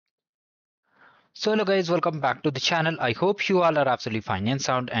So hello guys, welcome back to the channel. I hope you all are absolutely fine and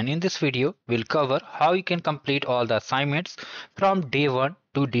sound, and in this video we'll cover how you can complete all the assignments from day 1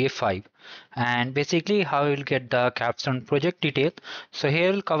 to day 5 and basically how you'll get the capstone project detail. So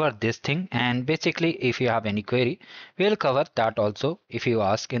here we'll cover this thing, and basically if you have any query we'll cover that also if you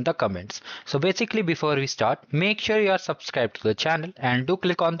ask in the comments. So basically before we start, make sure you are subscribed to the channel and do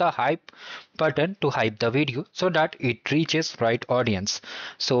click on the hype button to hype the video so that it reaches right audience.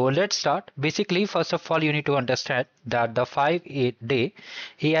 So let's start. Basically, first of all, you need to understand that the 5-day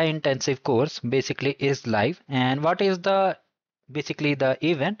AI intensive course basically is live. And what is the basically the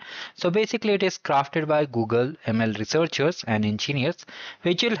event? So basically it is crafted by Google ML researchers and engineers,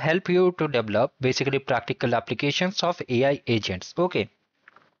 which will help you to develop basically practical applications of AI agents. Okay,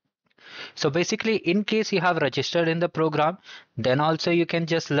 so basically in case you have registered in the program, then also you can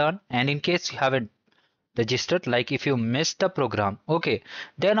just learn, and in case you haven't registered, like if you missed the program, okay,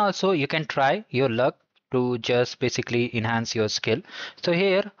 then also you can try your luck to just basically enhance your skill. So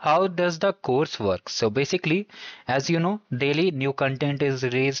here how does the course work? So basically, as you know, daily new content is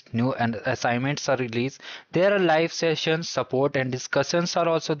released, new and assignments are released. There are live sessions, support and discussions are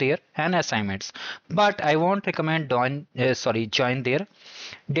also there, and assignments. But I won't recommend join their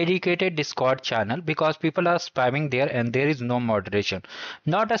dedicated Discord channel because people are spamming there and there is no moderation.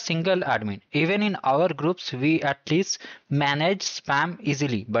 Not a single admin. Even in our groups, we at least manage spam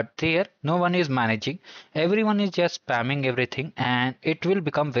easily, but there no one is managing. Everyone is just spamming everything, and it will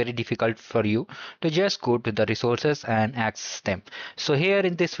become very difficult for you to just go to the resources and access them. So here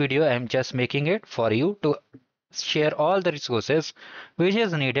in this video, I am just making it for you to share all the resources which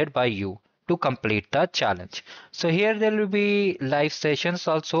is needed by you to complete the challenge. So here there will be live sessions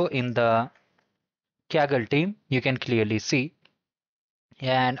also in the Kaggle team. You can clearly see,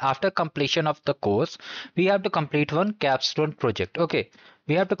 and after completion of the course we have to complete one capstone project. Okay,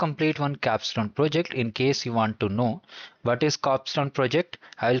 we have to complete one capstone project. In case you want to know what is capstone project,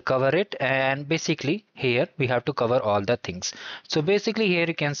 I will cover it, and basically here we have to cover all the things. So basically here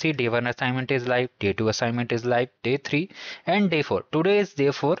you can see day 1 assignment is live, day 2 assignment is live, day 3 and day 4. Today is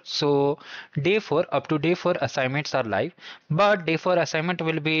day 4, so day 4 up to day 4 assignments are live, but day 4 assignment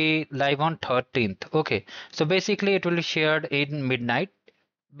will be live on 13th. Okay, so basically it will be shared in midnight.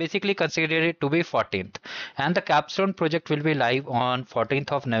 Basically consider it to be 14th, and the capstone project will be live on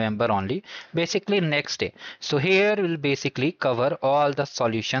 14th of November only, basically next day. So here we'll basically cover all the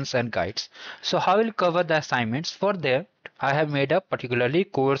solutions and guides. So how will cover the assignments? For them I have made a particularly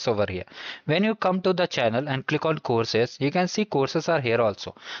course over here. When you come to the channel and click on courses, you can see courses are here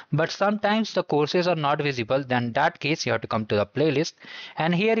also, but sometimes the courses are not visible. Then that case you have to come to the playlist,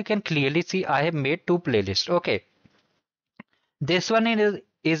 and here you can clearly see I have made two playlists. Okay, this one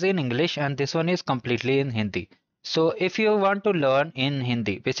is in English and this one is completely in Hindi. So if you want to learn in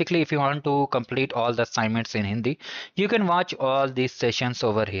Hindi, basically if you want to complete all the assignments in Hindi, you can watch all these sessions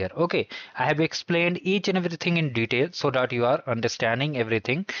over here. Okay, I have explained each and everything in detail so that you are understanding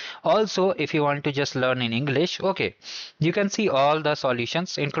everything. Also, if you want to just learn in English, okay, you can see all the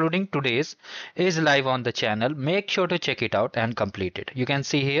solutions including today's is live on the channel. Make sure to check it out and complete it. You can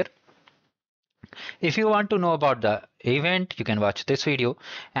see here, if you want to know about the event, you can watch this video,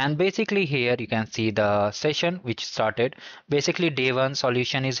 and basically here you can see the session which started. Basically day 1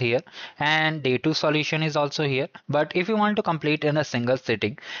 solution is here and day 2 solution is also here, but if you want to complete in a single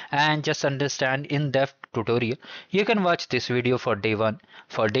sitting and just understand in-depth tutorial, you can watch this video for day 1.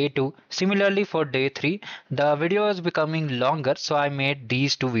 For day 2, similarly for day 3, the video is becoming longer, so I made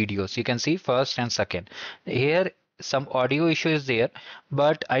these two videos. You can see first and second. Here some audio issue is there,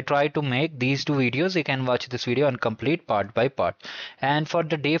 but I try to make these two videos. You can watch this video and complete part by part. And for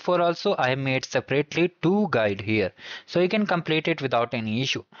the day 4 also I have made separately two guide here, so you can complete it without any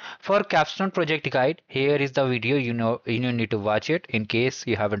issue. For capstone project guide, here is the video. You need to watch it in case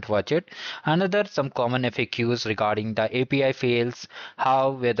you haven't watched it. Another some common FAQs regarding the API fails,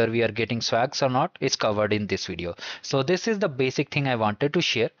 how whether we are getting swags or not is covered in this video. So this is the basic thing I wanted to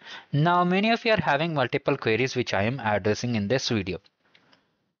share. Now many of you are having multiple queries which I am addressing in this video,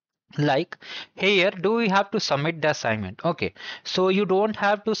 like here, do we have to submit the assignment? Okay, so you don't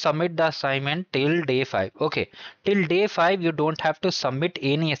have to submit the assignment till day 5. Okay, till day 5 you don't have to submit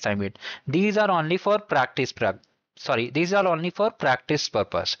any assignment. These are only for these are only for practice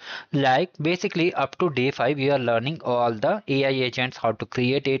purpose. Like basically up to day 5 you are learning all the AI agents, how to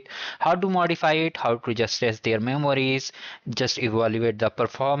create it, how to modify it, how to just test their memories, just evaluate the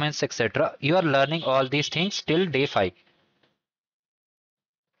performance, etc. You are learning all these things till day 5.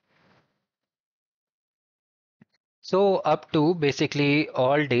 So up to basically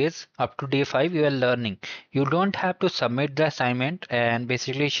all days up to day 5 you are learning. You don't have to submit the assignment and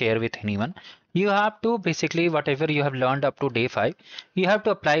basically share with anyone. You have to basically whatever you have learned up to day 5, you have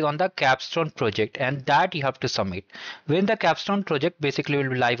to apply on the Capstone project, and that you have to submit. When the Capstone project basically will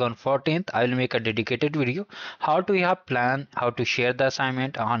be live on 14th, I will make a dedicated video how to you have plan, how to share the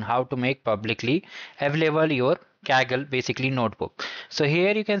assignment, on how to make publicly available your Kaggle basically notebook. So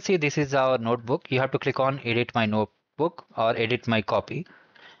here you can see this is our notebook. You have to click on edit my notebook or edit my copy,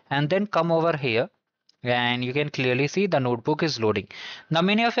 and then come over here, and you can clearly see the notebook is loading. Now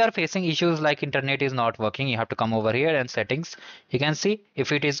many of you are facing issues like internet is not working. You have to come over here and settings. You can see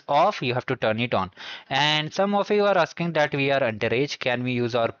if it is off, you have to turn it on. And some of you are asking that we are underage, can we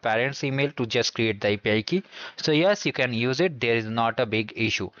use our parents email to just create the API key? So yes, you can use it, there is not a big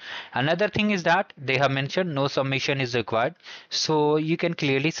issue. Another thing is that they have mentioned no submission is required. So you can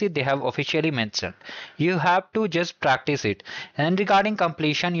clearly see they have officially mentioned you have to just practice it. And regarding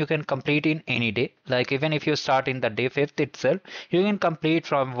completion, you can complete in any day, like even if you start in the day 5th itself, you can complete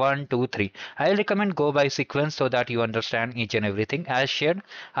from 1 2 3. I recommend go by sequence so that you understand each and everything. As shared,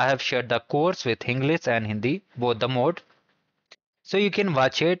 I have shared the course with English and Hindi, both the mode, so you can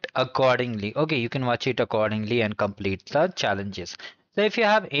watch it accordingly. Okay, you can watch it accordingly and complete the challenges. So if you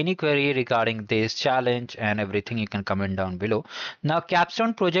have any query regarding this challenge and everything, you can comment down below. Now,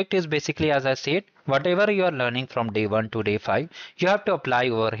 Capstone project is basically, as I said, whatever you are learning from day 1 to day 5, you have to apply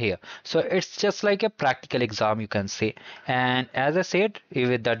over here. So it's just like a practical exam, you can say. And as I said,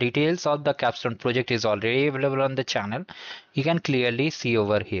 with the details of the Capstone project is already available on the channel. You can clearly see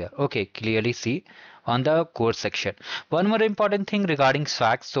over here. Okay, clearly see on the course section. One more important thing regarding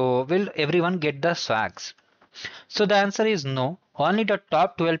swags. So will everyone get the swags? So the answer is no. Only the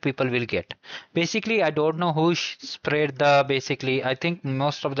top 12 people will get. Basically, I don't know who spread the basically. I think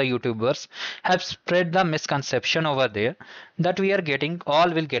most of the YouTubers have spread the misconception over there that we are getting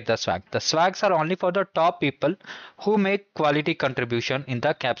all will get the swag. The swags are only for the top people who make quality contribution in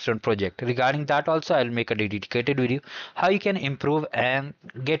the Capstone project. Regarding that also, I'll make a dedicated video how you can improve and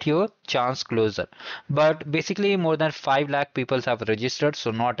get your chance closer. But basically, more than 5 lakh people have registered, so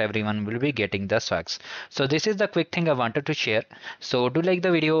not everyone will be getting the swags. So this is the quick thing I wanted to share. So do like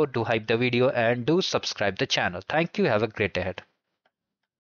the video, do hype the video, and do subscribe the channel. Thank you. Have a great day ahead.